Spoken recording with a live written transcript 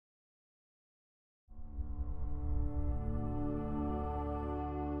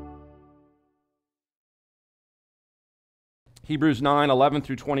Hebrews 9:11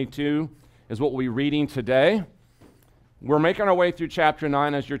 through 22 is what we'll be reading today. We're making our way through chapter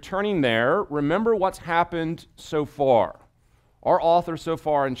 9. As you're turning there, remember what's happened so far. Our author so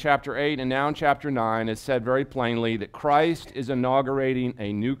far in chapter 8 and now in chapter 9 has said very plainly that Christ is inaugurating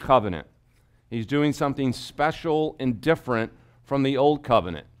a new covenant. He's doing something special and different from the old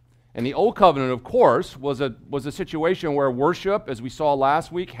covenant. And the old covenant, of course, was a situation where worship, as we saw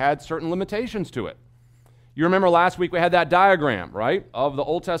last week, had certain limitations to it. You remember last week we had that diagram, right, of the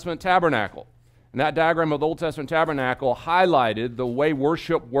Old Testament tabernacle. And that diagram of the Old Testament tabernacle highlighted the way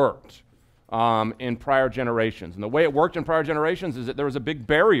worship worked in prior generations. And the way it worked in prior generations is that there was a big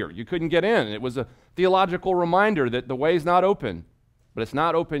barrier. You couldn't get in. It was a theological reminder that the way is not open, but it's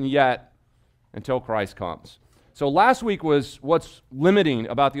not open yet until Christ comes. So last week was what's limiting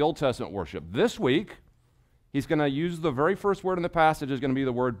about the Old Testament worship. This week, he's going to use the very first word in the passage is going to be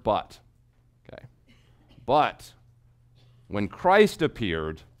the word but. Okay. But when Christ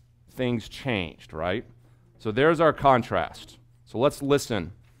appeared, things changed, right? So there's our contrast. So let's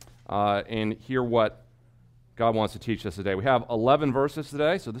listen and hear what God wants to teach us today. We have 11 verses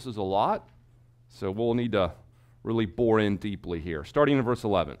today, so this is a lot. So we'll need to really bore in deeply here. Starting in verse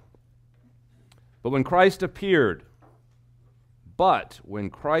 11. But when Christ appeared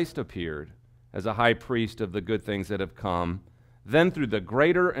as a high priest of the good things that have come, then through the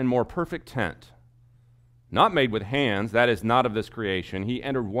greater and more perfect tent, not made with hands, that is not of this creation, he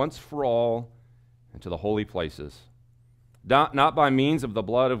entered once for all into the holy places, not by means of the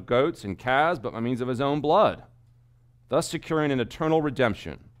blood of goats and calves, but by means of his own blood, thus securing an eternal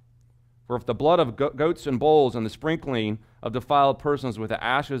redemption. For if the blood of goats and bulls and the sprinkling of defiled persons with the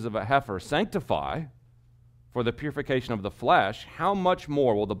ashes of a heifer sanctify for the purification of the flesh, how much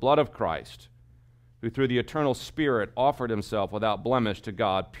more will the blood of Christ, who through the eternal Spirit offered himself without blemish to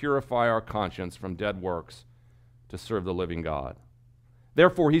God, purify our conscience from dead works to serve the living God?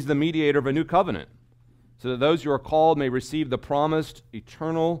 Therefore, he's the mediator of a new covenant, so that those who are called may receive the promised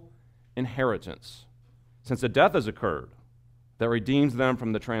eternal inheritance, since a death has occurred that redeems them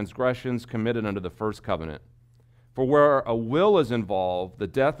from the transgressions committed under the first covenant. For where a will is involved, the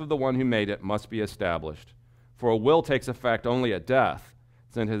death of the one who made it must be established. For a will takes effect only at death,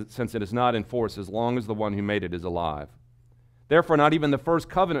 since it is not in force as long as the one who made it is alive. Therefore, not even the first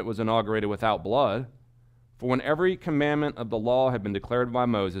covenant was inaugurated without blood. For when every commandment of the law had been declared by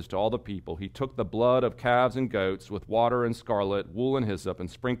Moses to all the people, he took the blood of calves and goats with water and scarlet, wool and hyssop,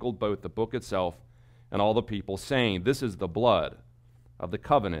 and sprinkled both the book itself and all the people, saying, "This is the blood of the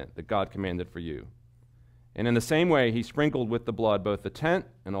covenant that God commanded for you." And in the same way, he sprinkled with the blood both the tent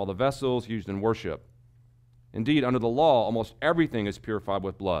and all the vessels used in worship. Indeed, under the law, almost everything is purified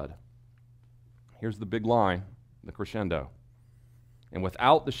with blood. Here's the big line, the crescendo. And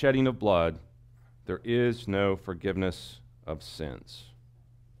without the shedding of blood, there is no forgiveness of sins.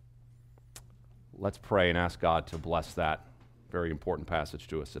 Let's pray and ask God to bless that very important passage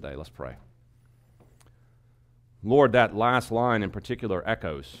to us today. Let's pray. Lord, that last line in particular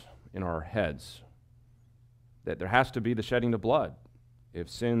echoes in our heads that there has to be the shedding of blood if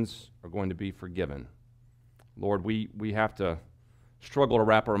sins are going to be forgiven. Lord, we have to struggle to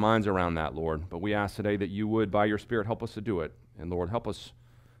wrap our minds around that, Lord, but we ask today that you would, by your Spirit, help us to do it. And Lord, help us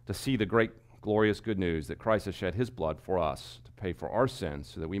to see the great, glorious good news that Christ has shed his blood for us to pay for our sins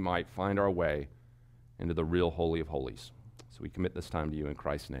so that we might find our way into the real Holy of Holies. So we commit this time to you in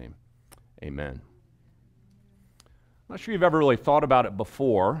Christ's name. Amen. I'm not sure you've ever really thought about it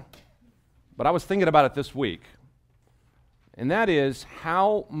before, but I was thinking about it this week. And that is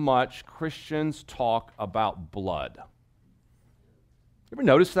how much Christians talk about blood. You ever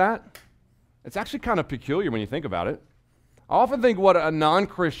notice that? It's actually kind of peculiar when you think about it. I often think what a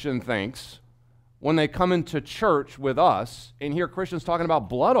non-Christian thinks when they come into church with us and hear Christians talking about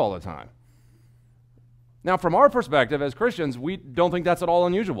blood all the time. Now, from our perspective as Christians, we don't think that's at all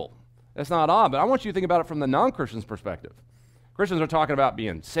unusual. That's not odd, but I want you to think about it from the non-Christian's perspective. Christians are talking about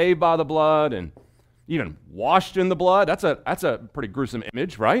being saved by the blood and even washed in the blood. That's a pretty gruesome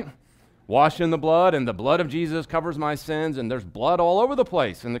image, right? Washed in the blood, and the blood of Jesus covers my sins, and there's blood all over the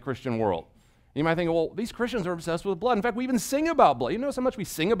place in the Christian world. You might think, well, these Christians are obsessed with blood. In fact, we even sing about blood. You know how much we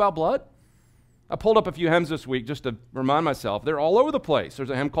sing about blood? I pulled up a few hymns this week just to remind myself. They're all over the place. There's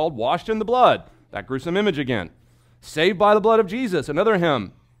a hymn called Washed in the Blood. That gruesome image again. Saved by the blood of Jesus, another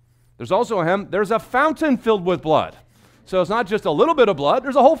hymn. There's also a hymn, there's a fountain filled with blood. So it's not just a little bit of blood,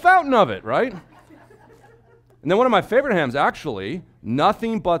 there's a whole fountain of it, right? And then one of my favorite hymns, actually,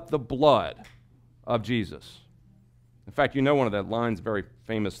 Nothing But the Blood of Jesus. In fact, you know one of that line's very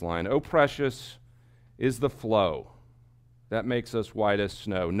famous line, "Oh, precious is the flow that makes us white as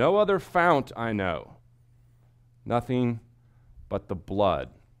snow. No other fount I know. Nothing but the blood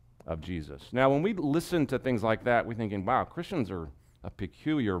of Jesus. Now, when we listen to things like that, we're thinking, wow, Christians are a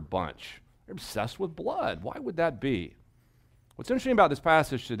peculiar bunch. They're obsessed with blood. Why would that be? What's interesting about this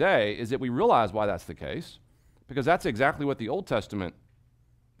passage today is that we realize why that's the case, because that's exactly what the Old Testament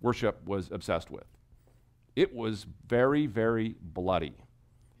worship was obsessed with. It was very, very bloody.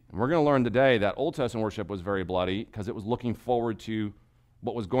 And we're going to learn today that Old Testament worship was very bloody because it was looking forward to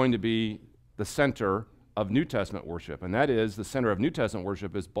what was going to be the center of New Testament worship. And that is, the center of New Testament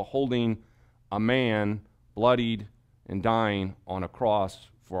worship is beholding a man bloodied and dying on a cross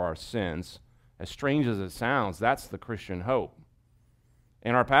for our sins. As strange as it sounds, that's the Christian hope.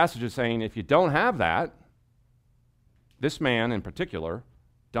 And our passage is saying, if you don't have that, this man in particular,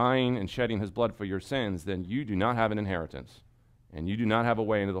 dying and shedding his blood for your sins, then you do not have an inheritance, and you do not have a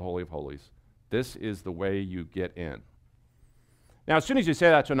way into the Holy of Holies. This is the way you get in. Now, as soon as you say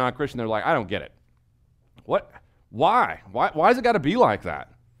that to a non-Christian, they're like, I don't get it. What? Why? Why has it got to be like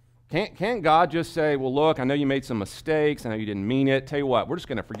that? Can't God just say, well, look, I know you made some mistakes. I know you didn't mean it. Tell you what, we're just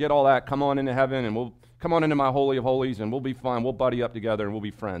going to forget all that. Come on into heaven, and we'll come on into my Holy of Holies, and we'll be fine. We'll buddy up together, and we'll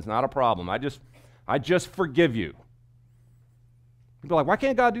be friends. Not a problem. I just forgive you. People are like, why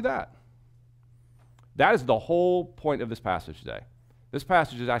can't God do that? That is the whole point of this passage today. This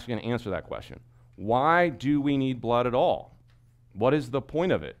passage is actually going to answer that question. Why do we need blood at all? What is the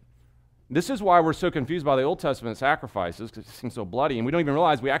point of it? This is why we're so confused by the Old Testament sacrifices, because it seems so bloody, and we don't even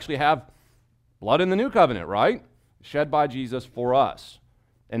realize we actually have blood in the New Covenant, right? Shed by Jesus for us.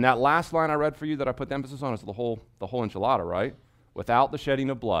 And that last line I read for you that I put the emphasis on is the whole enchilada, right? Without the shedding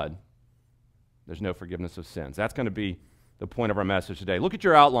of blood, there's no forgiveness of sins. That's going to be the point of our message today. Look at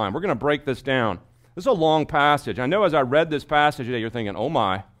your outline. We're going to break this down. This is a long passage. I know as I read this passage today, you're thinking, oh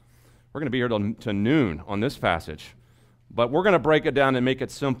my, we're going to be here to noon on this passage. But we're going to break it down and make it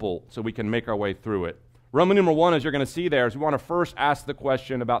simple so we can make our way through it. Roman numeral 1, as you're going to see there, is we want to first ask the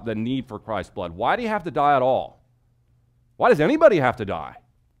question about the need for Christ's blood. Why do you have to die at all? Why does anybody have to die?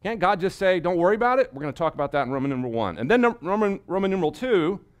 Can't God just say, don't worry about it? We're going to talk about that in Roman numeral 1. And then Roman numeral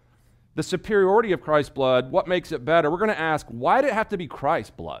 2, the superiority of Christ's blood, what makes it better? We're going to ask, why did it have to be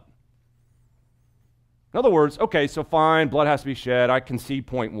Christ's blood? In other words, okay, so fine, blood has to be shed. I concede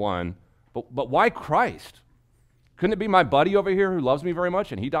point 1. But why Christ? Couldn't it be my buddy over here who loves me very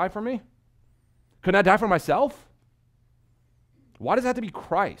much and he died for me? Couldn't I die for myself? Why does it have to be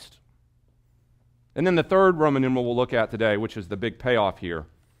Christ? And then the third Roman numeral we'll look at today, which is the big payoff here,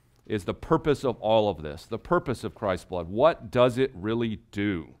 is the purpose of all of this, the purpose of Christ's blood. What does it really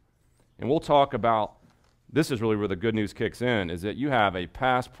do? And we'll talk about, this is really where the good news kicks in, is that you have a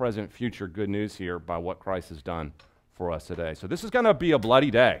past, present, future good news here by what Christ has done for us today. So this is going to be a bloody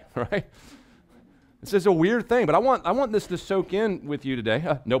day, right? This is a weird thing, but I want this to soak in with you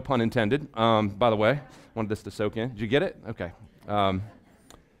today. No pun intended, by the way. I wanted this to soak in. Did you get it? Okay.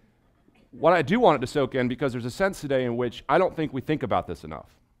 What I do want it to soak in, because there's a sense today in which I don't think we think about this enough.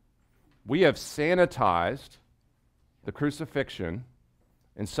 We have sanitized the crucifixion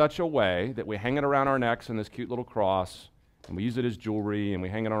in such a way that we hang it around our necks in this cute little cross, and we use it as jewelry, and we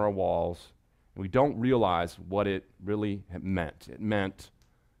hang it on our walls, and we don't realize what it really meant. It meant,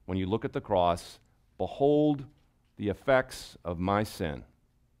 when you look at the cross, behold the effects of my sin.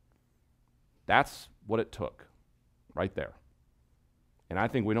 That's what it took, right there. And I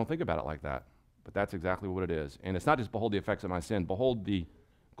think we don't think about it like that, but that's exactly what it is. And it's not just behold the effects of my sin, behold the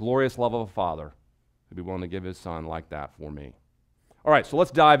glorious love of a Father who'd be willing to give his Son like that for me. All right, so let's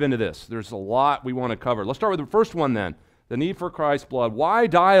dive into this. There's a lot we want to cover. Let's start with the first one then, the need for Christ's blood. Why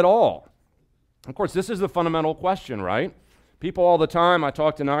die at all? Of course, this is the fundamental question, right? People all the time, I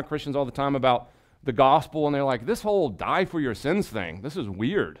talk to non-Christians all the time about the gospel, and they're like, this whole die for your sins thing, this is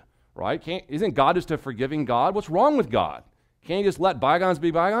weird, right? Isn't God just a forgiving God? What's wrong with God? Can't he just let bygones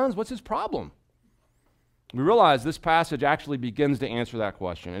be bygones? What's his problem? We realize this passage actually begins to answer that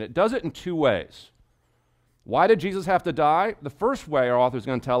question, and it does it in two ways. Why did Jesus have to die? The first way our author is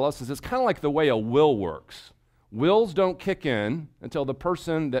going to tell us is it's kind of like the way a will works. Wills don't kick in until the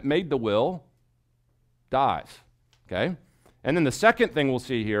person that made the will dies, okay? And then the second thing we'll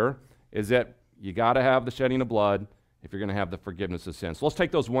see here is that you got to have the shedding of blood if you're going to have the forgiveness of sins. So let's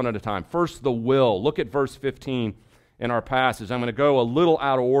take those one at a time. First, the will. Look at verse 15 in our passage. I'm going to go a little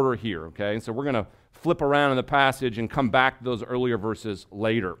out of order here, okay? So we're going to flip around in the passage and come back to those earlier verses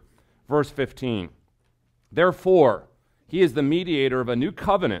later. Verse 15. Therefore, he is the mediator of a new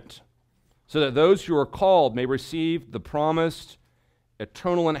covenant, so that those who are called may receive the promised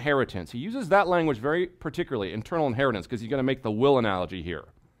eternal inheritance. He uses that language very particularly, eternal inheritance, because he's going to make the will analogy here.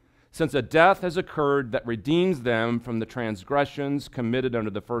 Since a death has occurred that redeems them from the transgressions committed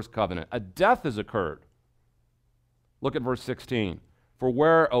under the first covenant. A death has occurred. Look at verse 16. For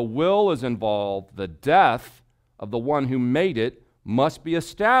where a will is involved, the death of the one who made it must be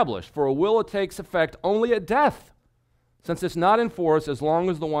established. For a will takes effect only at death, since it's not in force as long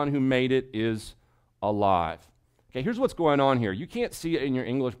as the one who made it is alive. Okay, here's what's going on here. You can't see it in your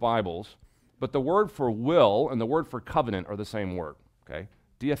English Bibles, but the word for will and the word for covenant are the same word, okay?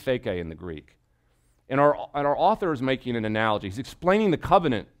 Diatheke in the Greek. And our author is making an analogy. He's explaining the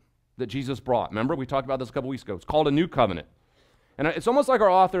covenant that Jesus brought. Remember, we talked about this a couple weeks ago. It's called a new covenant. And it's almost like our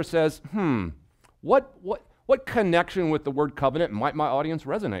author says, what connection with the word covenant might my audience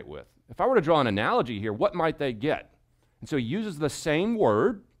resonate with? If I were to draw an analogy here, what might they get? And so he uses the same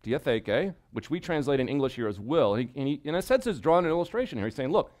word, diatheke, which we translate in English here as will. And he in a sense, is drawing an illustration here. He's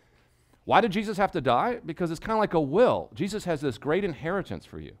saying, look, why did Jesus have to die? Because it's kind of like a will. Jesus has this great inheritance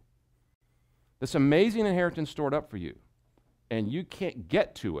for you, this amazing inheritance stored up for you. And you can't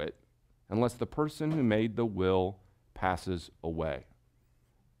get to it unless the person who made the will passes away.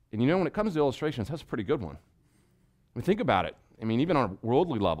 And you know, when it comes to illustrations, that's a pretty good one. I mean, think about it. I mean, even on a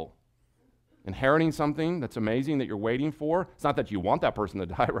worldly level, inheriting something that's amazing that you're waiting for, it's not that you want that person to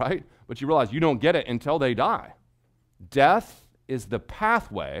die, right? But you realize you don't get it until they die. Death is the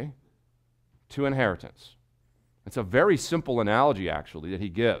pathway to inheritance. It's a very simple analogy, actually, that he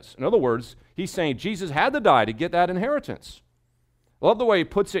gives. In other words, he's saying Jesus had to die to get that inheritance. I love the way he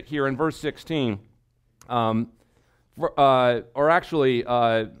puts it here in verse 16. Middle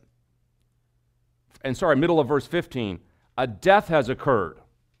of verse 15. A death has occurred.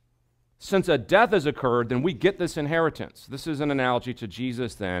 Since a death has occurred, then we get this inheritance. This is an analogy to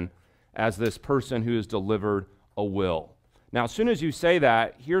Jesus then as this person who has delivered a will. Now, as soon as you say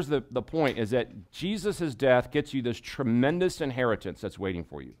that, here's the point, is that Jesus' death gets you this tremendous inheritance that's waiting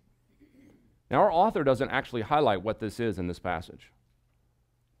for you. Now, our author doesn't actually highlight what this is in this passage.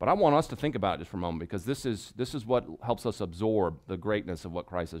 But I want us to think about it just for a moment, because this is what helps us absorb the greatness of what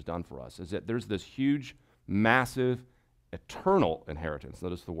Christ has done for us, is that there's this huge, massive, eternal inheritance,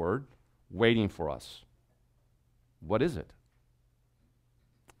 notice the word, waiting for us. What is it?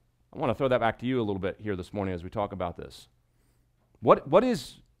 I want to throw that back to you a little bit here this morning as we talk about this. What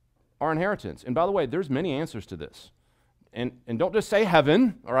is our inheritance? And by the way, there's many answers to this. And don't just say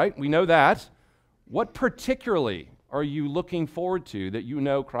heaven, all right? We know that. What particularly are you looking forward to that you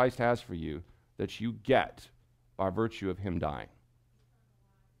know Christ has for you that you get by virtue of him dying?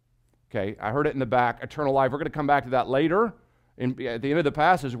 Okay, I heard it in the back, eternal life. We're going to come back to that later. At the end of the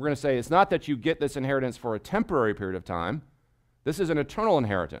passage, we're going to say it's not that you get this inheritance for a temporary period of time. This is an eternal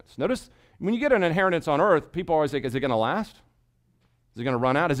inheritance. Notice, when you get an inheritance on earth, people always think, is it going to last? Is it going to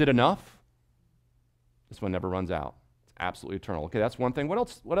run out? Is it enough? This one never runs out. It's absolutely eternal. Okay, that's one thing. What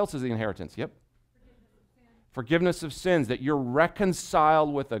else is the inheritance? Yep. Forgiveness of sins, that you're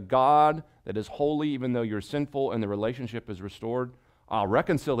reconciled with a God that is holy even though you're sinful and the relationship is restored.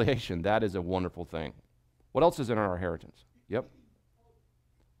 Reconciliation, that is a wonderful thing. What else is in our inheritance? Yep.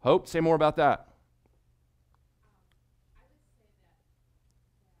 Hope, say more about that.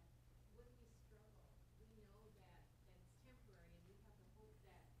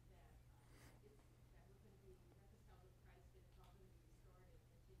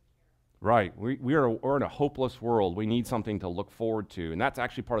 Right. We're in a hopeless world. We need something to look forward to, and that's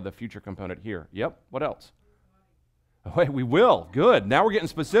actually part of the future component here. Yep. What else? Oh, wait, we will. Good. Now we're getting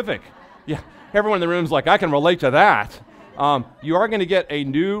specific. Yeah. Everyone in the room is like, I can relate to that. You are going to get a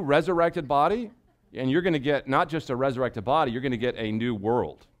new resurrected body, and you're going to get not just a resurrected body, you're going to get a new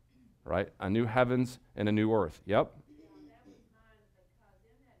world, right? A new heavens and a new earth. Yep.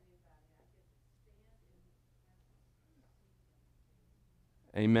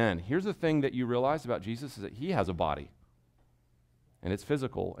 Amen. Here's the thing that you realize about Jesus is that he has a body, and it's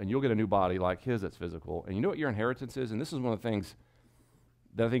physical, and you'll get a new body like his that's physical. And you know what your inheritance is? And this is one of the things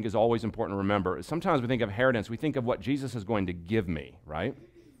that I think is always important to remember. Is sometimes we think of inheritance, we think of what Jesus is going to give me, right?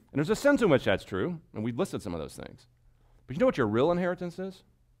 And there's a sense in which that's true, and we've listed some of those things. But you know what your real inheritance is?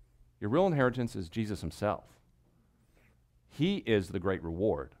 Your real inheritance is Jesus himself. He is the great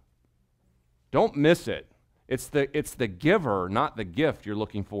reward. Don't miss it. It's the giver, not the gift you're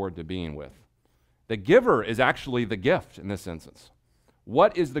looking forward to being with. The giver is actually the gift in this instance.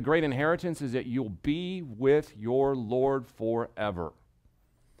 What is the great inheritance is that you'll be with your Lord forever.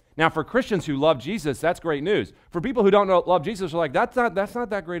 Now, for Christians who love Jesus, that's great news. For people who don't love Jesus, are like, that's not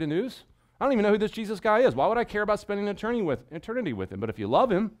that great of news. I don't even know who this Jesus guy is. Why would I care about spending eternity with him? But if you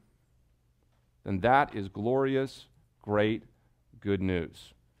love him, then that is glorious, great, good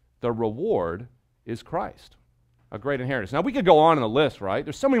news. The reward is Christ. A great inheritance. Now, we could go on in the list, right?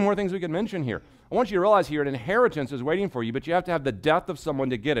 There's so many more things we could mention here. I want you to realize here an inheritance is waiting for you, but you have to have the death of someone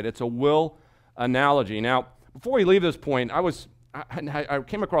to get it. It's a will analogy. Now, Before we leave this point, I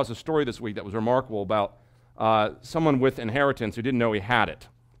came across a story this week that was remarkable about someone with inheritance who didn't know he had it.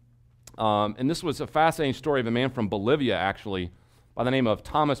 And this was a fascinating story of a man from Bolivia, actually, by the name of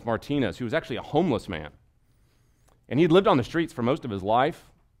Thomas Martinez, who was actually a homeless man. And he'd lived on the streets for most of his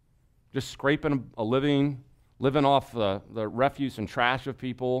life, just scraping a living, living off the refuse and trash of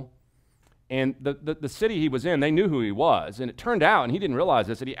people. And the city he was in, they knew who he was. And it turned out, and he didn't realize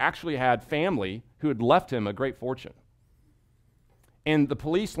this, that he actually had family who had left him a great fortune. And the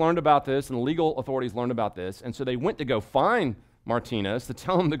police learned about this, and the legal authorities learned about this, and so they went to go find Martinez to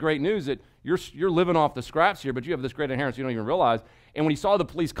tell him the great news that you're living off the scraps here, but you have this great inheritance you don't even realize. And when he saw the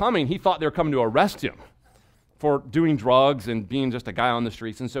police coming, he thought they were coming to arrest him for doing drugs and being just a guy on the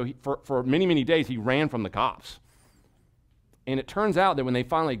streets. And so for many, many days, he ran from the cops. And it turns out that when they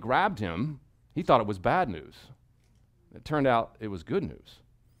finally grabbed him, he thought it was bad news. It turned out it was good news.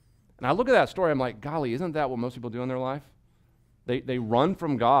 And I look at that story, I'm like, golly, isn't that what most people do in their life? They run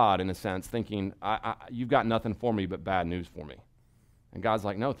from God, in a sense, thinking, you've got nothing for me but bad news for me. And God's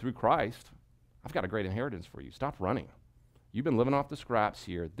like, no, through Christ, I've got a great inheritance for you. Stop running. You've been living off the scraps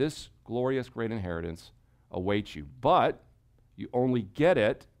here. This glorious, great inheritance awaits you. But you only get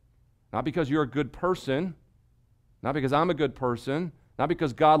it not because you're a good person, not because I'm a good person, not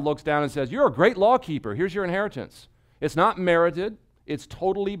because God looks down and says, you're a great lawkeeper, here's your inheritance. It's not merited. It's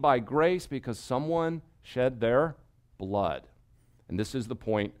totally by grace because someone shed their blood. And this is the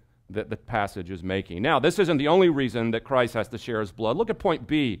point that the passage is making. Now, this isn't the only reason that Christ has to share his blood. Look at point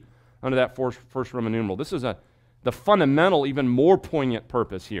B under that first Roman numeral. This is the fundamental, even more poignant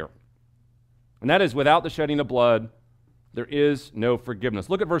purpose here. And that is, without the shedding of blood, there is no forgiveness.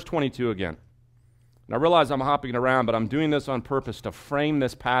 Look at verse 22 again. And I realize I'm hopping around, but I'm doing this on purpose to frame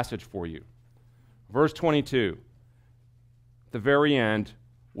this passage for you. Verse 22, at the very end,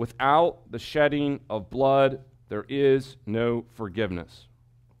 without the shedding of blood, there is no forgiveness.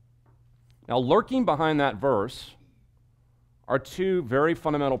 Now, lurking behind that verse are two very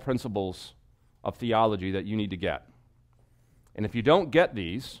fundamental principles of theology that you need to get. And if you don't get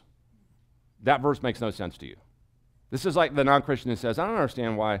these, that verse makes no sense to you. This is like the non-Christian who says, I don't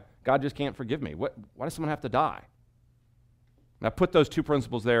understand why God just can't forgive me. Why does someone have to die? Now, put those two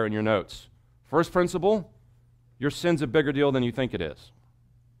principles there in your notes. First principle, your sin's a bigger deal than you think it is.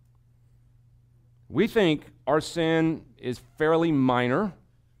 We think our sin is fairly minor.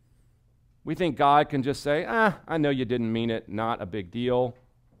 We think God can just say, I know you didn't mean it, not a big deal.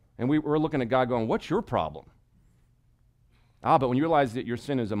 And we're looking at God going, what's your problem? But when you realize that your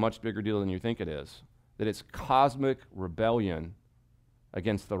sin is a much bigger deal than you think it is, that it's cosmic rebellion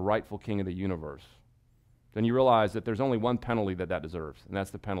against the rightful king of the universe, then you realize that there's only one penalty that deserves, and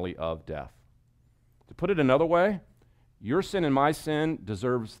that's the penalty of death. To put it another way, your sin and my sin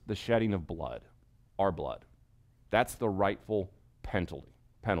deserves the shedding of blood, our blood. That's the rightful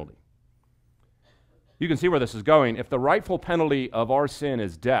penalty. You can see where this is going. If the rightful penalty of our sin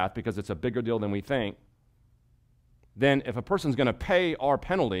is death, because it's a bigger deal than we think, then if a person's going to pay our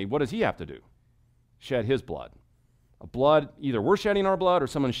penalty, what does he have to do? Shed his blood. Either we're shedding our blood or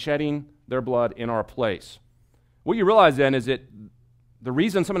someone's shedding their blood in our place. What you realize then is that the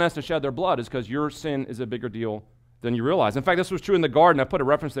reason someone has to shed their blood is because your sin is a bigger deal than you realize. In fact, this was true in the garden. I put a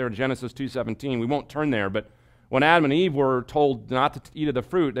reference there in Genesis 2:17. We won't turn there, but when Adam and Eve were told not to eat of the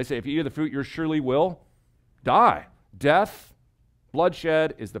fruit, they say, if you eat of the fruit, you surely will die. Death,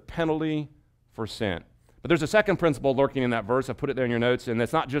 bloodshed is the penalty for sin. But there's a second principle lurking in that verse. I put it there in your notes, and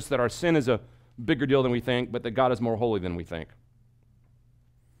it's not just that our sin is a bigger deal than we think, but that God is more holy than we think.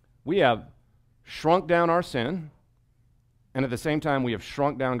 We have shrunk down our sin, and at the same time, we have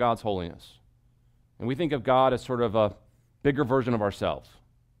shrunk down God's holiness. And we think of God as sort of a bigger version of ourselves.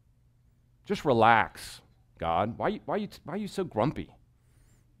 Just relax, God. Why are you so grumpy?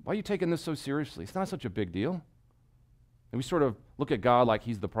 Why are you taking this so seriously? It's not such a big deal. And we sort of look at God like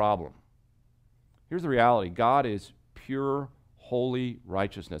he's the problem. Here's the reality. God is pure, holy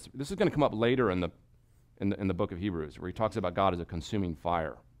righteousness. This is going to come up later in the book of Hebrews, where he talks about God as a consuming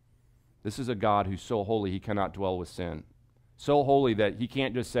fire. This is a God who's so holy he cannot dwell with sin. So holy that he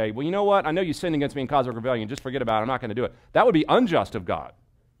can't just say, well, you know what? I know you sinned against me in cosmic rebellion. Just forget about it. I'm not going to do it. That would be unjust of God.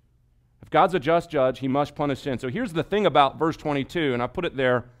 If God's a just judge, he must punish sin. So here's the thing about verse 22, and I put it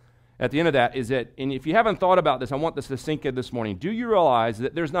there at the end of that, is that, and if you haven't thought about this, I want this to sink in this morning. Do you realize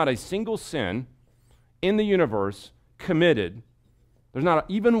that there's not a single sin in the universe committed, there's not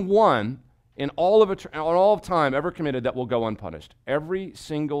even one in all of time ever committed that will go unpunished? Every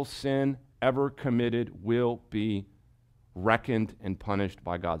single sin ever committed will be reckoned and punished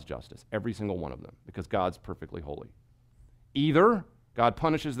by God's justice. Every single one of them, because God's perfectly holy. Either God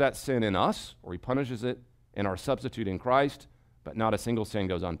punishes that sin in us, or he punishes it and our substitute in Christ, but not a single sin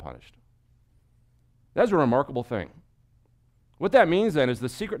goes unpunished. That's a remarkable thing. What that means then is the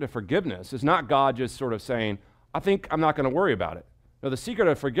secret to forgiveness is not God just sort of saying, I think I'm not going to worry about it. No, the secret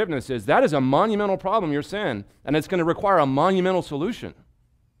of forgiveness is that is a monumental problem, your sin, and it's going to require a monumental solution.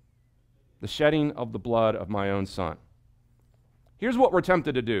 The shedding of the blood of my own Son. Here's what we're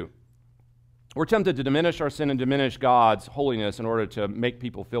tempted to do. We're tempted to diminish our sin and diminish God's holiness in order to make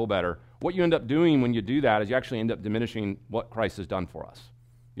people feel better. What you end up doing when you do that is you actually end up diminishing what Christ has done for us.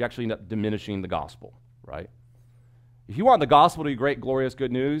 You actually end up diminishing the gospel, right? If you want the gospel to be great, glorious,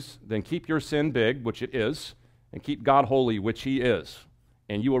 good news, then keep your sin big, which it is, and keep God holy, which he is,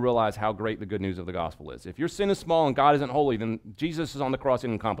 and you will realize how great the good news of the gospel is. If your sin is small and God isn't holy, then Jesus is on the cross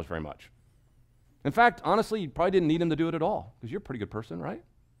and didn't accomplish very much. In fact, honestly, you probably didn't need him to do it at all, because you're a pretty good person, right?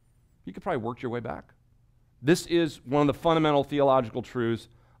 You could probably work your way back. This is one of the fundamental theological truths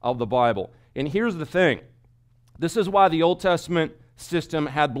of the Bible. And here's the thing. This is why the Old Testament system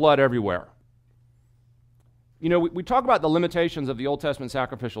had blood everywhere. You know, we talk about the limitations of the Old Testament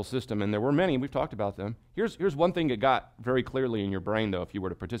sacrificial system, and there were many. We've talked about them. Here's one thing that got very clearly in your brain, though, if you were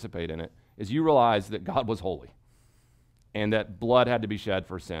to participate in it, is you realize that God was holy and that blood had to be shed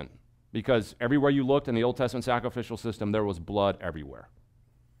for sin. Because everywhere you looked in the Old Testament sacrificial system, there was blood everywhere.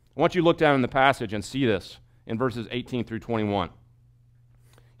 I want you to look down in the passage and see this in verses 18 through 21.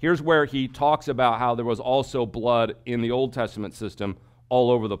 Here's where he talks about how there was also blood in the Old Testament system all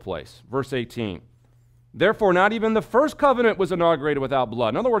over the place. Verse 18. Therefore, not even the first covenant was inaugurated without blood.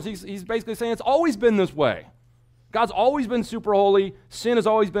 In other words, he's basically saying it's always been this way. God's always been super holy. Sin has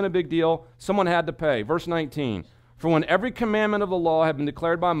always been a big deal. Someone had to pay. Verse 19. For when every commandment of the law had been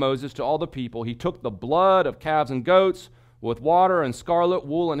declared by Moses to all the people, he took the blood of calves and goats with water and scarlet,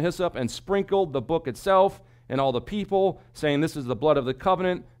 wool and hyssop, and sprinkled the book itself and all the people, saying, this is the blood of the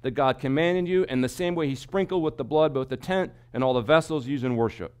covenant that God commanded you. And the same way he sprinkled with the blood both the tent and all the vessels used in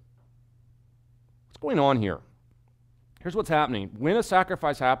worship. What's going on here? Here's what's happening. When a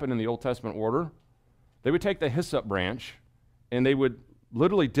sacrifice happened in the Old Testament order, they would take the hyssop branch and they would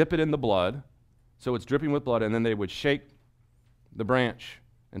literally dip it in the blood, so it's dripping with blood, and then they would shake the branch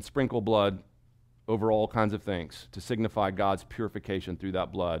and sprinkle blood over all kinds of things to signify God's purification through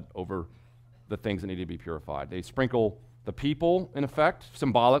that blood over the things that need to be purified. They sprinkle the people, in effect,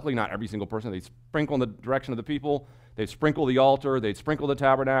 symbolically, not every single person. They sprinkle in the direction of the people. They'd sprinkle the altar. They'd sprinkle the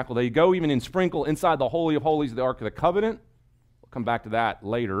tabernacle. They go even and sprinkle inside the Holy of Holies of the Ark of the Covenant. We'll come back to that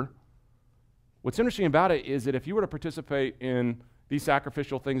later. What's interesting about it is that if you were to participate in these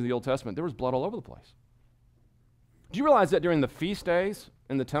sacrificial things in the Old Testament, there was blood all over the place. Do you realize that during the feast days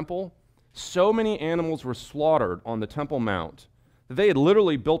in the temple, so many animals were slaughtered on the Temple Mount that they had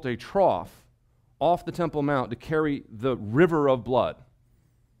literally built a trough off the Temple Mount to carry the river of blood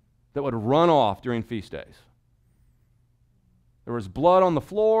that would run off during feast days? There was blood on the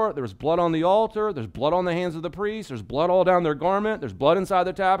floor, there was blood on the altar, there's blood on the hands of the priests, there's blood all down their garment, there's blood inside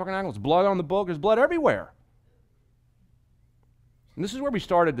the tabernacle, there's blood on the book, there's blood everywhere. And this is where we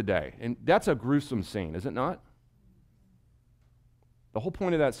started today, and that's a gruesome scene, is it not? The whole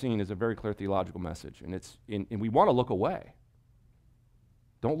point of that scene is a very clear theological message, and we want to look away.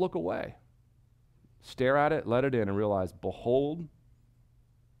 Don't look away. Stare at it, let it in, and realize, behold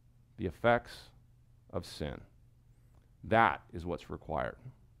the effects of sin. That is what's required.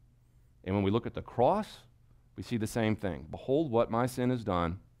 And when we look at the cross, we see the same thing. Behold what my sin has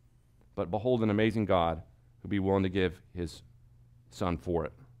done, but behold an amazing God who be willing to give his Son for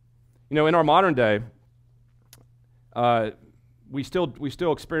it. You know, in our modern day, we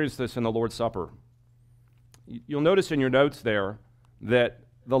still experience this in the Lord's Supper. You'll notice in your notes there that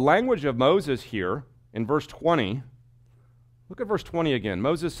the language of Moses here in verse 20, look at verse 20 again.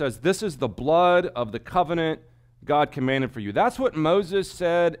 Moses says, this is the blood of the covenant God commanded for you. That's what Moses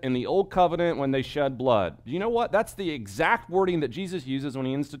said in the Old Covenant when they shed blood. You know what? That's the exact wording that Jesus uses when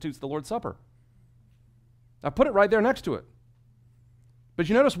he institutes the Lord's Supper. I put it right there next to it. But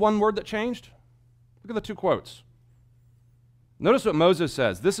you notice one word that changed? Look at the two quotes. Notice what Moses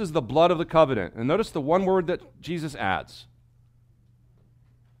says. This is the blood of the covenant. And notice the one word that Jesus adds.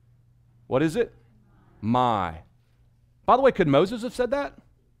 What is it? My. By the way, could Moses have said that?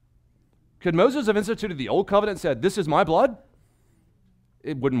 Could Moses have instituted the old covenant and said, this is my blood?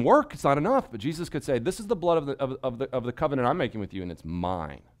 It wouldn't work. It's not enough. But Jesus could say, this is the blood of the covenant I'm making with you, and it's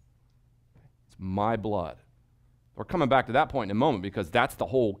mine. It's my blood. We're coming back to that point in a moment because that's the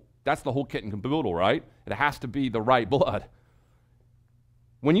whole kit and caboodle, right? It has to be the right blood.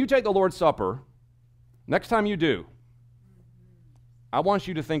 When you take the Lord's Supper, next time you do, I want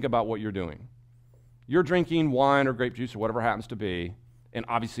you to think about what you're doing. You're drinking wine or grape juice or whatever it happens to be, and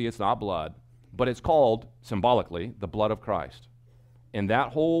obviously it's not blood. but it's called, symbolically, the blood of Christ. And that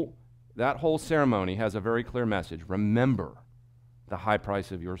whole ceremony has a very clear message. Remember the high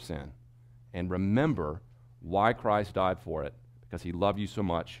price of your sin. And remember why Christ died for it. Because he loved you so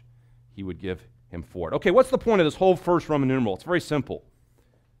much, he would give him for it. Okay, what's the point of this whole first Roman numeral? It's very simple.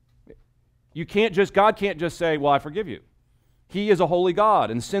 God can't just say, well, I forgive you. He is a holy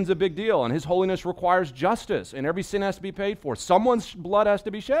God, and sin's a big deal, and his holiness requires justice, and every sin has to be paid for. Someone's blood has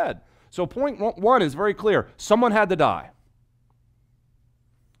to be shed. So point one is very clear. Someone had to die.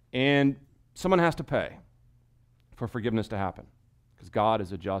 And someone has to pay for forgiveness to happen, because God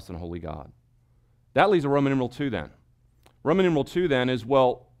is a just and holy God. That leaves a Roman numeral 2 then. Roman numeral 2 then is,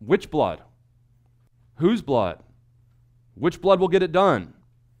 well, which blood? Whose blood? Which blood will get it done?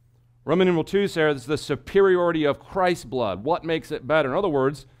 Roman numeral 2 says the superiority of Christ's blood. What makes it better? In other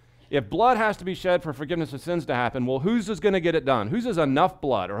words, if blood has to be shed for forgiveness of sins to happen, well, whose is going to get it done? Whose is enough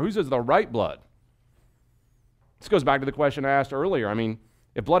blood, or whose is the right blood? This goes back to the question I asked earlier. I mean,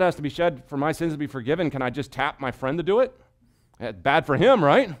 if blood has to be shed for my sins to be forgiven, can I just tap my friend to do it? That's bad for him,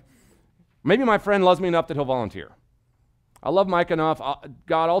 right? Maybe my friend loves me enough that he'll volunteer. I love Mike enough,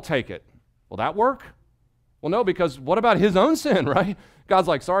 God, I'll take it. Will that work? Well, no, because what about his own sin, right? God's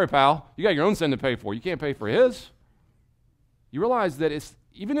like, sorry, pal, you got your own sin to pay for. You can't pay for his. You realize that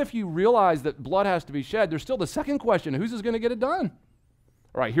even if you realize that blood has to be shed, there's still the second question, who's is going to get it done?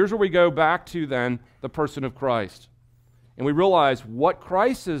 All right, here's where we go back to then the person of Christ. And we realize what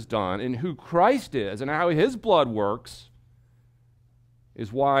Christ has done and who Christ is and how his blood works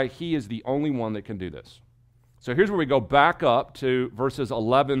is why he is the only one that can do this. So here's where we go back up to verses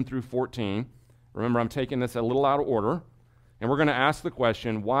 11 through 14. Remember, I'm taking this a little out of order. And we're going to ask the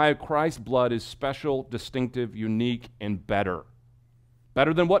question, why Christ's blood is special, distinctive, unique, and better.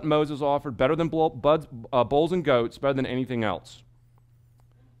 Better than what Moses offered, better than bulls and goats, better than anything else.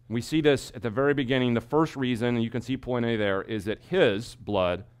 We see this at the very beginning. The first reason, and you can see point A there, is that his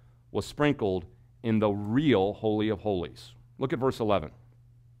blood was sprinkled in the real Holy of Holies. Look at verse 11.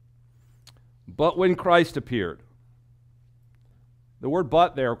 But when Christ appeared. The word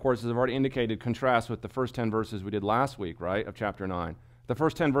but there, of course, as I've already indicated, contrasts with the first 10 verses we did last week, right, of chapter 9. The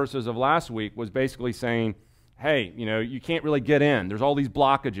first 10 verses of last week was basically saying, hey, you can't really get in. There's all these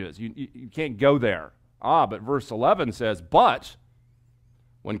blockages. You can't go there. But verse 11 says, but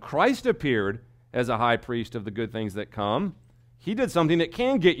when Christ appeared as a high priest of the good things that come, he did something that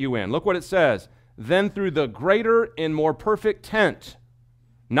can get you in. Look what it says. Then through the greater and more perfect tent,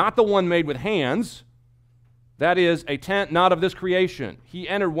 not the one made with hands, that is, a tent not of this creation. He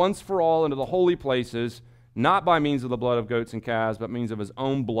entered once for all into the holy places, not by means of the blood of goats and calves, but means of his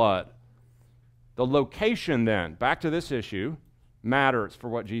own blood. The location then, back to this issue, matters for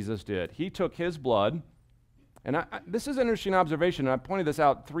what Jesus did. He took his blood, and this is an interesting observation, and I pointed this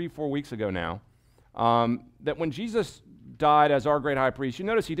out 3-4 weeks ago now, that when Jesus died as our great high priest, you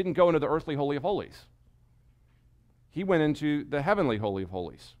notice he didn't go into the earthly holy of holies. He went into the heavenly holy of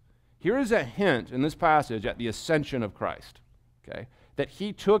holies. Here is a hint in this passage at the ascension of Christ, okay, that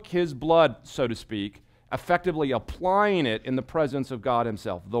he took his blood, so to speak, effectively applying it in the presence of God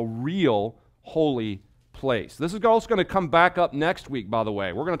himself, the real holy place. This is also going to come back up next week, by the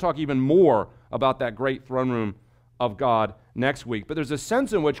way. We're going to talk even more about that great throne room of God next week, but there's a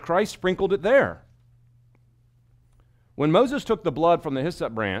sense in which Christ sprinkled it there. When Moses took the blood from the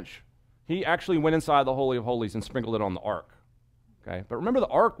hyssop branch, he actually went inside the Holy of Holies and sprinkled it on the ark. Okay, but remember the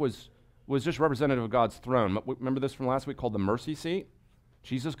ark was just representative of God's throne. Remember this from last week called the mercy seat?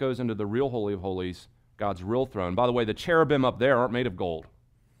 Jesus goes into the real Holy of Holies, God's real throne. By the way, the cherubim up there aren't made of gold.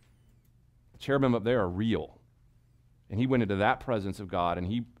 The cherubim up there are real. And he went into that presence of God, and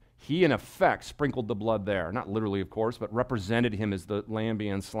he in effect sprinkled the blood there. Not literally, of course, but represented him as the lamb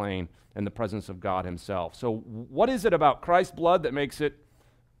being slain in the presence of God himself. So what is it about Christ's blood that makes it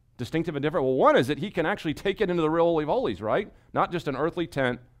distinctive and different? Well, one is that he can actually take it into the real Holy of Holies, right? Not just an earthly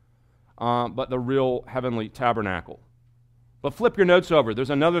tent, but the real heavenly tabernacle. But flip your notes over.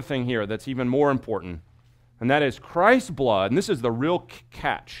 There's another thing here that's even more important, and that is Christ's blood, and this is the real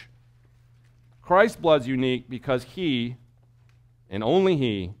catch. Christ's blood's unique because he, and only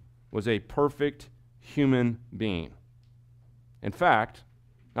he, was a perfect human being. In fact,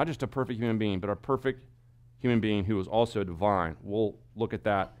 not just a perfect human being, but a perfect human being who was also divine. We'll look at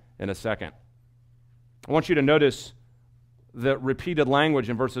that in a second. I want you to notice the repeated language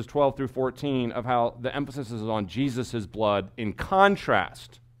in verses 12 through 14 of how the emphasis is on Jesus' blood in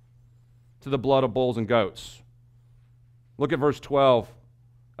contrast to the blood of bulls and goats. Look at verse 12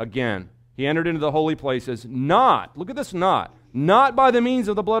 again. He entered into the holy places look at this not by the means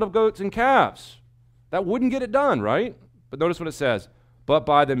of the blood of goats and calves. That wouldn't get it done, right? But notice what it says, but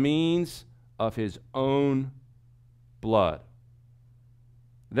by the means of his own blood.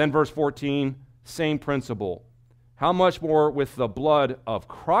 Then verse 14, same principle. How much more with the blood of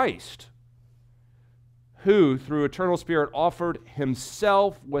Christ, who through eternal Spirit offered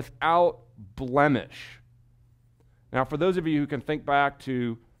himself without blemish. Now, for those of you who can think back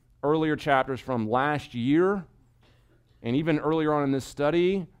to earlier chapters from last year, and even earlier on in this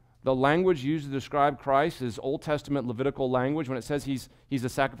study, the language used to describe Christ is Old Testament Levitical language. When it says he's a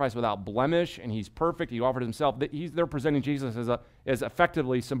sacrifice without blemish and he's perfect, he offered himself, they're presenting Jesus as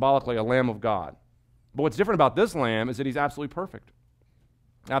effectively, symbolically, a Lamb of God. But what's different about this Lamb is that he's absolutely perfect,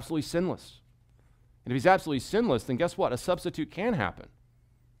 absolutely sinless. And if he's absolutely sinless, then guess what? A substitute can happen.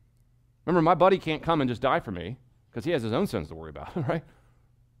 Remember, my buddy can't come and just die for me because he has his own sins to worry about, right?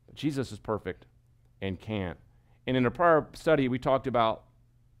 But Jesus is perfect and can't. And in a prior study, we talked about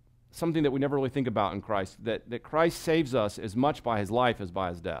something that we never really think about in Christ, that Christ saves us as much by his life as by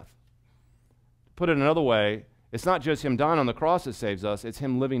his death. Put it another way, it's not just him dying on the cross that saves us, it's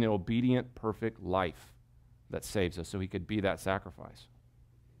him living an obedient, perfect life that saves us so he could be that sacrifice.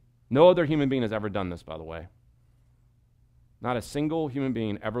 No other human being has ever done this, by the way. Not a single human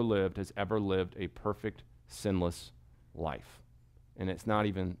being has ever lived a perfect, sinless life. And it's not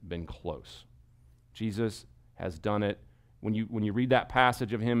even been close. Jesus has done it. When you read that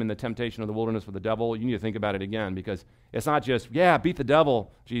passage of him in the temptation of the wilderness with the devil, you need to think about it again, because it's not just, yeah, beat the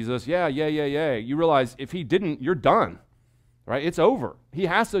devil, Jesus, yeah. You realize if he didn't, you're done, right? It's over. He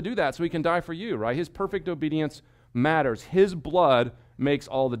has to do that so he can die for you, right? His perfect obedience matters. His blood makes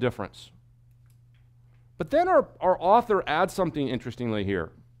all the difference. But then our author adds something interestingly here.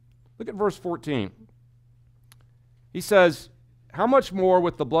 Look at verse 14. He says, how much more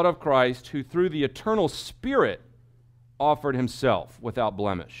with the blood of Christ, who through the eternal Spirit offered himself without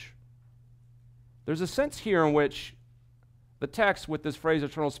blemish. There's a sense here in which the text with this phrase,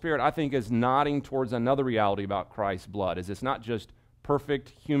 eternal Spirit, I think is nodding towards another reality about Christ's blood, is it's not just perfect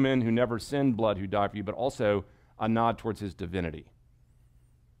human who never sinned blood who died for you, but also a nod towards his divinity.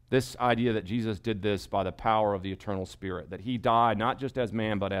 This idea that Jesus did this by the power of the eternal Spirit, that he died not just as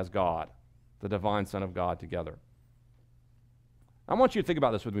man, but as God, the divine Son of God together. I want you to think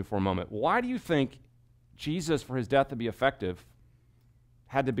about this with me for a moment. Why do you think Jesus, for his death to be effective,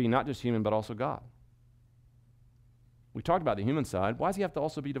 had to be not just human, but also God? We talked about the human side. Why does he have to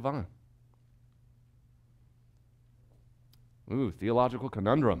also be divine? Ooh, theological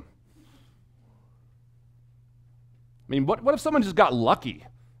conundrum. I mean, what if someone just got lucky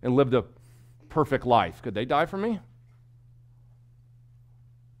and lived a perfect life? Could they die for me?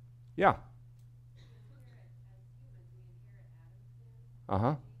 Yeah.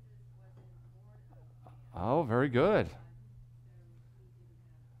 Uh-huh. Oh, very good.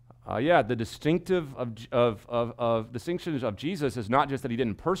 The distinctions of Jesus is not just that he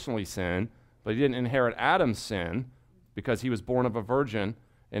didn't personally sin, but he didn't inherit Adam's sin because he was born of a virgin,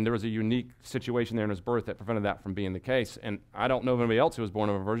 and there was a unique situation there in his birth that prevented that from being the case. And I don't know of anybody else who was born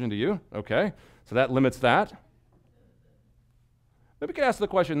of a virgin. Do you? Okay, so that limits that. Maybe we could ask the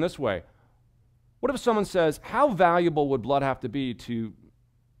question this way. What if someone says, how valuable would blood have to be to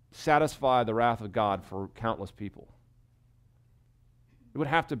satisfy the wrath of God for countless people? It would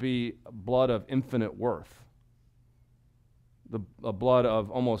have to be blood of infinite worth, a blood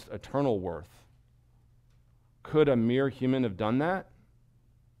of almost eternal worth. Could a mere human have done that?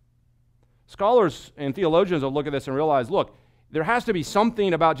 Scholars and theologians will look at this and realize, look, there has to be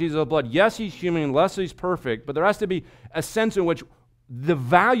something about Jesus' blood. Yes, he's human, unless he's perfect, but there has to be a sense in which the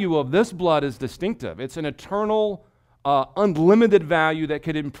value of this blood is distinctive. It's an eternal, unlimited value that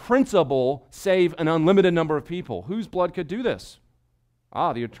could, in principle, save an unlimited number of people. Whose blood could do this?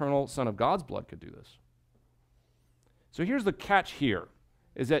 The eternal Son of God's blood could do this. So here's the catch here,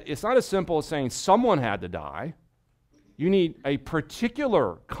 is that it's not as simple as saying someone had to die. You need a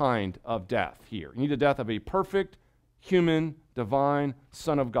particular kind of death here. You need the death of a perfect, human, divine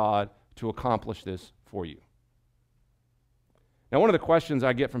Son of God to accomplish this for you. Now, one of the questions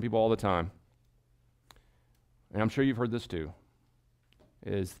I get from people all the time, and I'm sure you've heard this too,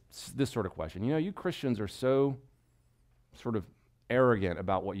 is this sort of question. You know, you Christians are so sort of arrogant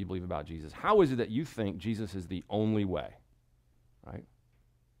about what you believe about Jesus. How is it that you think Jesus is the only way? Right?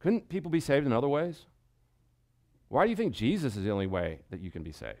 Couldn't people be saved in other ways? Why do you think Jesus is the only way that you can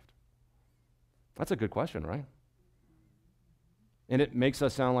be saved? That's a good question, right? And it makes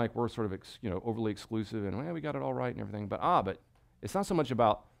us sound like we're sort of overly exclusive and, well, we got it all right and everything. But it's not so much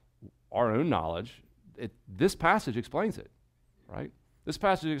about our own knowledge. This passage explains it, right? This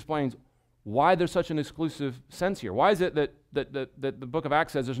passage explains why there's such an exclusive sense here. Why is it that the book of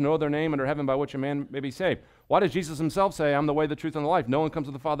Acts says there's no other name under heaven by which a man may be saved? Why does Jesus himself say, I'm the way, the truth, and the life? No one comes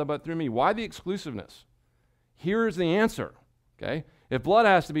to the Father but through me. Why the exclusiveness? Here's the answer, okay? If blood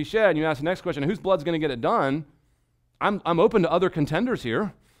has to be shed, and you ask the next question, whose blood's going to get it done? I'm open to other contenders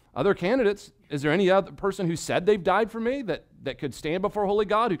here, other candidates. Is there any other person who said they've died for me that could stand before holy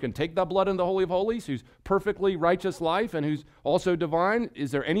God, who can take that blood into the Holy of Holies, who's perfectly righteous life and who's also divine? Is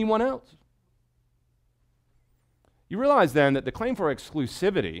there anyone else? You realize then that the claim for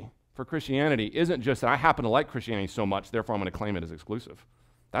exclusivity for Christianity isn't just that I happen to like Christianity so much, therefore I'm going to claim it as exclusive.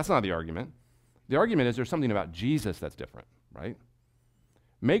 That's not the argument. The argument is there's something about Jesus that's different, right?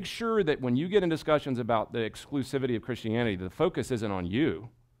 Make sure that when you get in discussions about the exclusivity of Christianity, the focus isn't on you.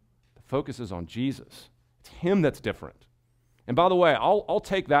 The focus is on Jesus. It's him that's different. And by the way, I'll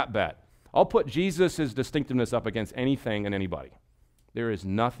take that bet. I'll put Jesus' distinctiveness up against anything and anybody. There is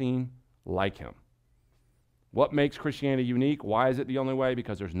nothing like him. What makes Christianity unique? Why is it the only way?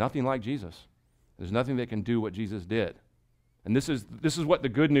 Because there's nothing like Jesus. There's nothing that can do what Jesus did. And this is what the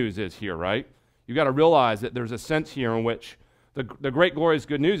good news is here, right? You've got to realize that there's a sense here in which the great glorious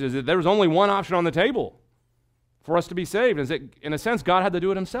good news is that there was only one option on the table for us to be saved. Is that, in a sense, God had to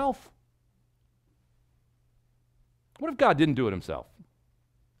do it himself. What if God didn't do it himself?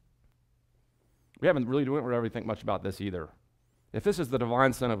 We haven't really think much about this either. If this is the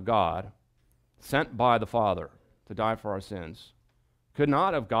divine Son of God, sent by the Father to die for our sins, could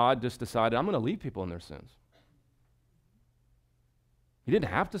not have God just decided, I'm going to leave people in their sins? He didn't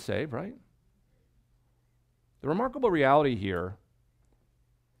have to save, right? The remarkable reality here,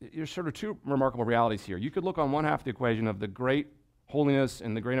 there's sort of two remarkable realities here. You could look on one half of the equation of the great holiness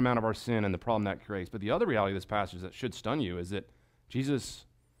and the great amount of our sin and the problem that creates, but the other reality of this passage that should stun you is that Jesus,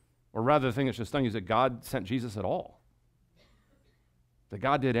 or rather the thing that should stun you is that God sent Jesus at all. That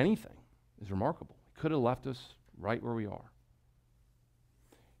God did anything is remarkable. He could have left us right where we are.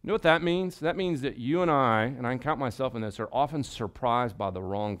 You know what that means? That means that you and I can count myself in this, are often surprised by the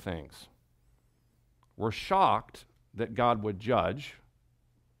wrong things. We're shocked that God would judge,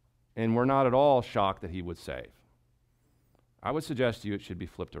 and we're not at all shocked that he would save. I would suggest to you it should be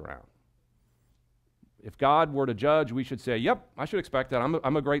flipped around. If God were to judge, we should say, yep, I should expect that.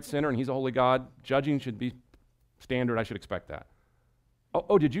 I'm a great sinner, and he's a holy God. Judging should be standard. I should expect that.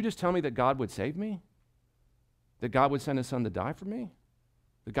 Oh, did you just tell me that God would save me? That God would send his son to die for me?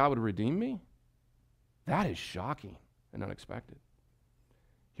 That God would redeem me? That is shocking and unexpected.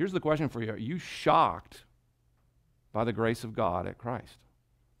 Here's the question for you. Are you shocked by the grace of God at Christ?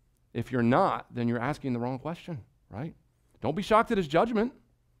 If you're not, then you're asking the wrong question, right? Don't be shocked at his judgment.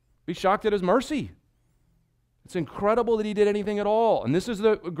 Be shocked at his mercy. It's incredible that he did anything at all. And this is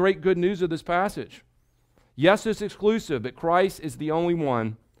the great good news of this passage. Yes, it's exclusive, but Christ is the only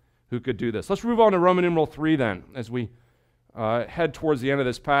one who could do this. Let's move on to Roman numeral 3 then, as we head towards the end of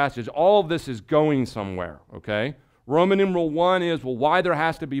this passage. All of this is going somewhere, okay? Roman numeral 1 is, well, why there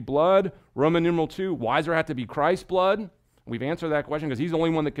has to be blood. Roman numeral 2, why does there have to be Christ's blood? We've answered that question because he's the only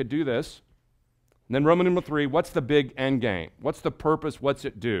one that could do this. And then Roman numeral 3, what's the big end game? What's the purpose? What's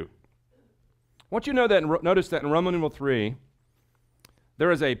it do? I want you to know that notice that in Roman numeral 3, there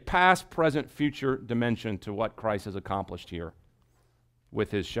is a past, present, future dimension to what Christ has accomplished here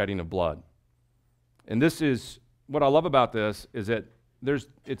with his shedding of blood. And this is, what I love about this is that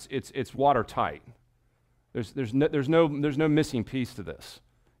it's watertight. There's no missing piece to this.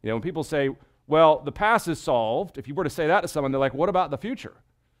 You know, when people say, well, the past is solved, if you were to say that to someone, they're like, what about the future?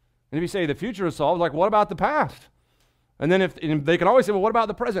 And if you say the future is solved, like, what about the past? And then and they can always say, well, what about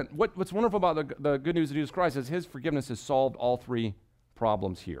the present? What's wonderful about the good news of Jesus Christ is his forgiveness has solved all three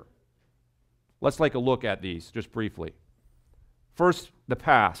problems here. Let's take a look at these just briefly. First, the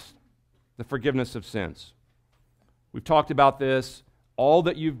past, the forgiveness of sins. We've talked about this. All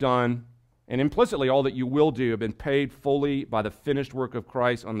that you've done, and implicitly all that you will do, have been paid fully by the finished work of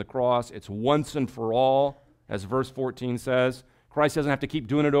Christ on the cross. It's once and for all, as verse 14 says. Christ doesn't have to keep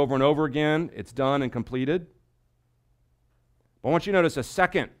doing it over and over again. It's done and completed. But I want you to notice a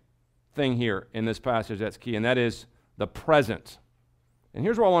second thing here in this passage that's key, and that is the present. And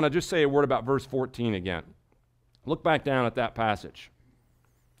here's where I want to just say a word about verse 14 again. Look back down at that passage.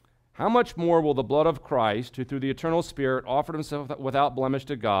 How much more will the blood of Christ, who through the eternal Spirit offered himself without blemish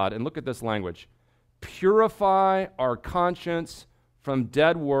to God, and look at this language, purify our conscience from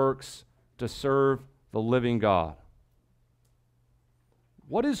dead works to serve the living God.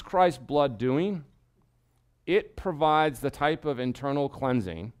 What is Christ's blood doing? It provides the type of internal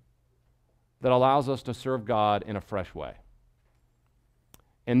cleansing that allows us to serve God in a fresh way.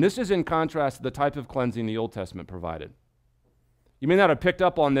 And this is in contrast to the type of cleansing the Old Testament provided. You may not have picked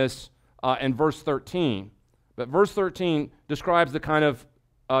up on this in verse 13. But verse 13 describes the kind of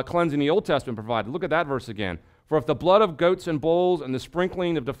cleansing the Old Testament provided. Look at that verse again. For if the blood of goats and bulls and the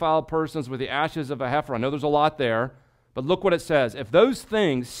sprinkling of defiled persons with the ashes of a heifer, I know there's a lot there, but look what it says. If those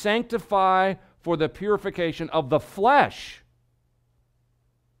things sanctify for the purification of the flesh,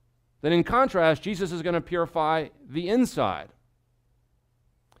 then in contrast, Jesus is going to purify the inside.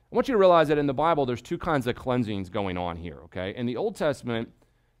 I want you to realize that in the Bible, there's two kinds of cleansings going on here, okay? In the Old Testament,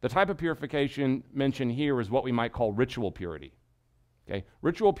 the type of purification mentioned here is what we might call ritual purity. Okay?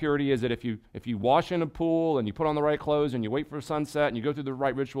 Ritual purity is that if you wash in a pool and you put on the right clothes and you wait for sunset and you go through the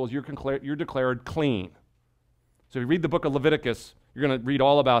right rituals, you're declared clean. So if you read the book of Leviticus, you're going to read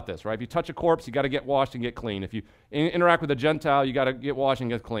all about this, right? If you touch a corpse, you got to get washed and get clean. If you interact with a Gentile, you got to get washed and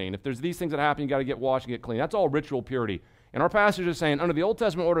get clean. If there's these things that happen, you got to get washed and get clean. That's all ritual purity. And our passage is saying under the Old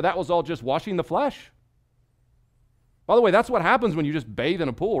Testament order, that was all just washing the flesh. By the way, that's what happens when you just bathe in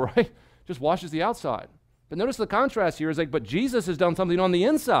a pool, right? Just washes the outside. But notice the contrast here is like, but Jesus has done something on the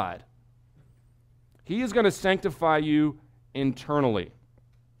inside. He is going to sanctify you internally.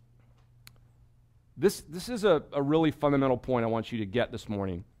 This is a really fundamental point I want you to get this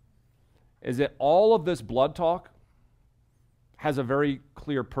morning, is that all of this blood talk has a very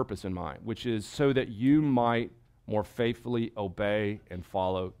clear purpose in mind, which is so that you might more faithfully obey and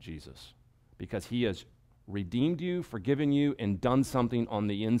follow Jesus, because he has redeemed you, forgiven you, and done something on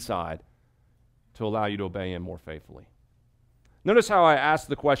the inside to allow you to obey him more faithfully. Notice how I asked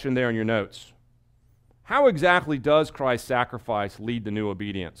the question there in your notes. How exactly does Christ's sacrifice lead to new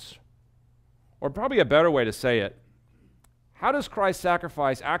obedience? Or probably a better way to say it, how does Christ's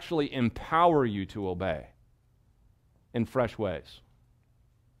sacrifice actually empower you to obey in fresh ways?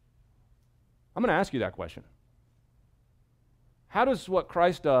 I'm going to ask you that question. How does what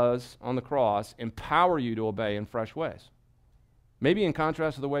Christ does on the cross empower you to obey in fresh ways? Maybe in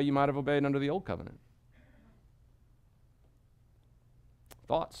contrast to the way you might have obeyed under the old covenant.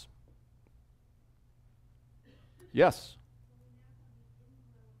 Thoughts? Yes.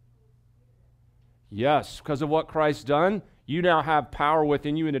 Yes, because of what Christ's done, you now have power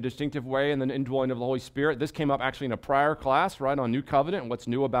within you in a distinctive way and the indwelling of the Holy Spirit. This came up actually in a prior class, right, on New Covenant and what's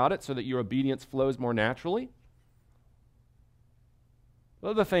new about it, so that your obedience flows more naturally.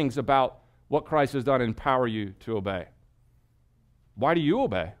 Other things about what Christ has done empower you to obey. Why do you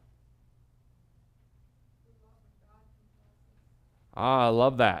obey? I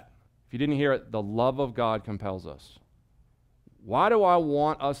love that. If you didn't hear it, the love of God compels us. Why do I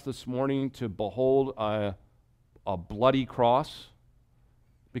want us this morning to behold a bloody cross?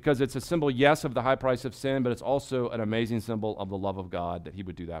 Because it's a symbol, yes, of the high price of sin, but it's also an amazing symbol of the love of God that he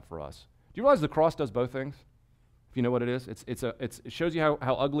would do that for us. Do you realize the cross does both things? If you know what it is, it shows you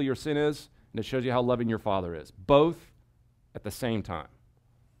how ugly your sin is, and it shows you how loving your Father is. Both at the same time.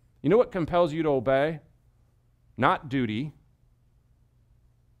 You know what compels you to obey? Not duty.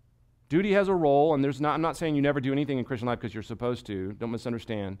 Duty has a role, and I'm not saying you never do anything in Christian life because you're supposed to. Don't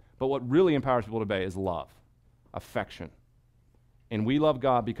misunderstand. But what really empowers people to obey is love, affection. And we love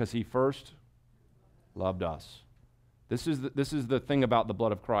God because he first loved us. This is the thing about the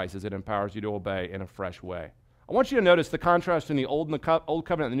blood of Christ, is it empowers you to obey in a fresh way. I want you to notice the contrast in the Old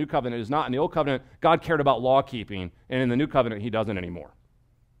Covenant and the New Covenant is not. In the Old Covenant, God cared about law keeping, and in the New Covenant, he doesn't anymore.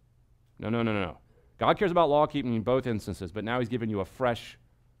 No. God cares about law keeping in both instances, but now he's given you a fresh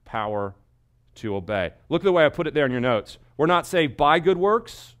power to obey. Look at the way I put it there in your notes. We're not saved by good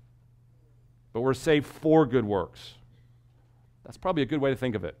works, but we're saved for good works. That's probably a good way to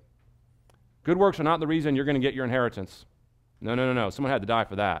think of it. Good works are not the reason you're going to get your inheritance. No. Someone had to die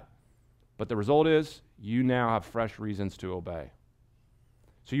for that. But the result is you now have fresh reasons to obey.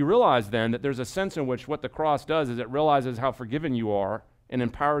 So you realize then that there's a sense in which what the cross does is it realizes how forgiven you are and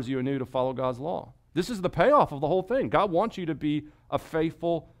empowers you anew to follow God's law. This is the payoff of the whole thing. God wants you to be a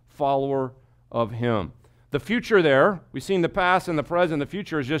faithful follower of him. The future there, we've seen the past and the present. The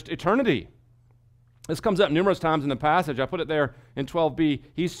future is just eternity. This comes up numerous times in the passage. I put it there in 12b.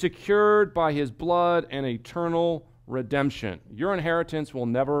 He's secured by his blood an eternal redemption. Your inheritance will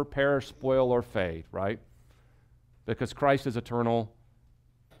never perish, spoil, or fade, right? Because Christ is eternal.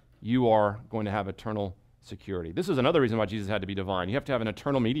 You are going to have eternal security. This is another reason why Jesus had to be divine. You have to have an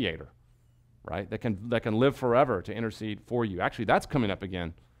eternal mediator, right? That can live forever to intercede for you. Actually, that's coming up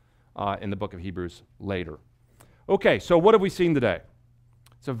again in the book of Hebrews later. Okay, so what have we seen today?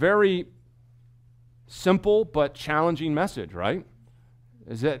 It's a very simple but challenging message, right?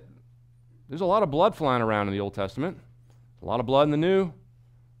 Is that there's a lot of blood flying around in the Old Testament, a lot of blood in the New,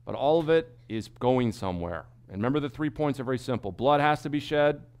 but all of it is going somewhere. And remember, the 3 points are very simple. Blood has to be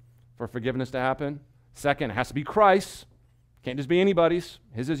shed for forgiveness to happen. Second, it has to be Christ. Can't just be anybody's.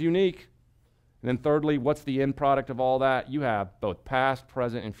 His is unique. And then thirdly, what's the end product of all that? You have both past,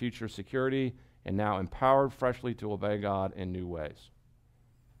 present, and future security, and now empowered freshly to obey God in new ways.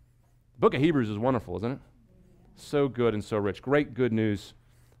 The book of Hebrews is wonderful, isn't it? So good and so rich. Great good news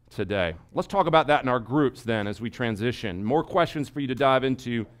today. Let's talk about that in our groups then as we transition. More questions for you to dive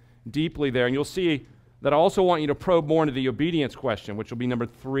into deeply there. And you'll see that I also want you to probe more into the obedience question, which will be number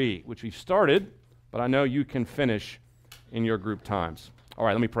 3, which we've started, but I know you can finish in your group times. All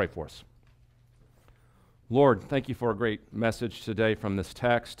right, let me pray for us. Lord, thank you for a great message today from this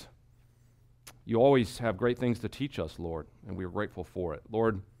text. You always have great things to teach us, Lord, and we are grateful for it.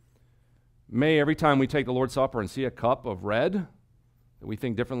 Lord, may every time we take the Lord's Supper and see a cup of red, that we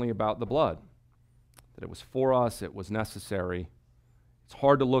think differently about the blood, that it was for us, it was necessary. It's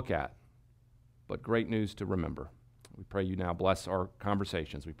hard to look at, but great news to remember. We pray you now bless our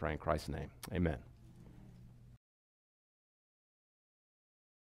conversations. We pray in Christ's name. Amen.